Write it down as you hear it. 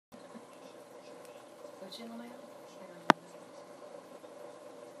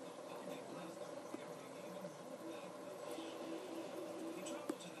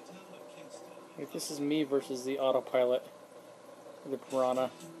If this is me versus the Autopilot, the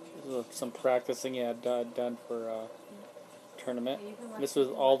Piranha. This is some practicing I had done for tournament. This was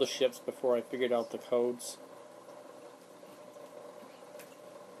all the ships before I figured out the codes.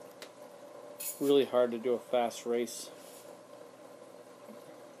 Really hard to do a fast race.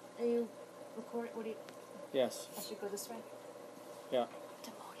 Are you recording? What do you? Yes. I should go this way? Yeah.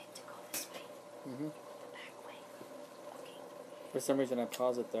 Demote it to go this way. Mm-hmm. Back way. Okay. For some reason I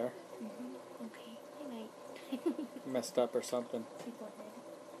paused it there. Mm-hmm. Okay. Good night. Messed up or something. People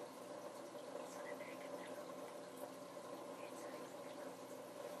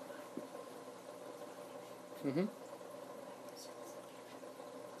did. Mm-hmm.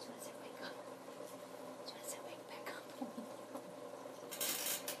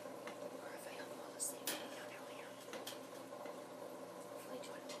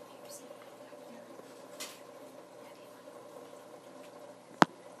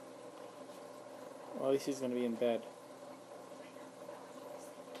 Well, at least he's going to be in bed.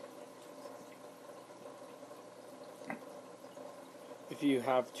 If you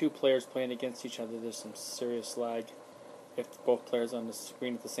have two players playing against each other, there's some serious lag. If both players on the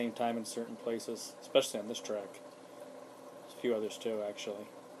screen at the same time in certain places, especially on this track. There's a few others too, actually.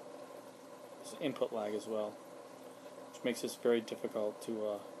 There's input lag as well, which makes this very difficult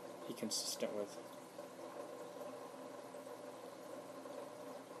to be consistent with.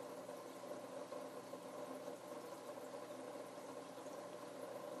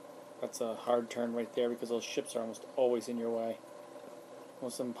 That's a hard turn right there because those ships are almost always in your way.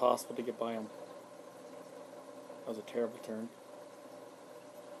 Almost impossible to get by them. That was a terrible turn.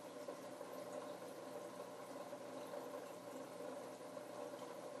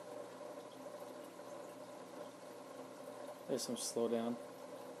 There's some slowdown.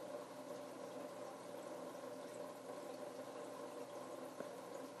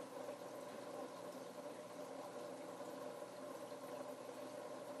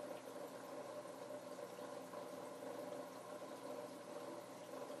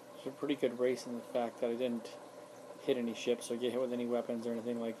 It's a pretty good race in the fact that I didn't hit any ships or get hit with any weapons or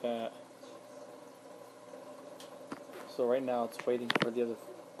anything like that. So right now it's waiting for the other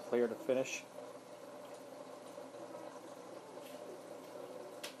player to finish.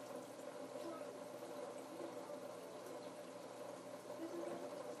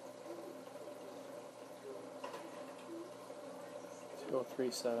 Go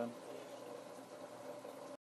 3-7.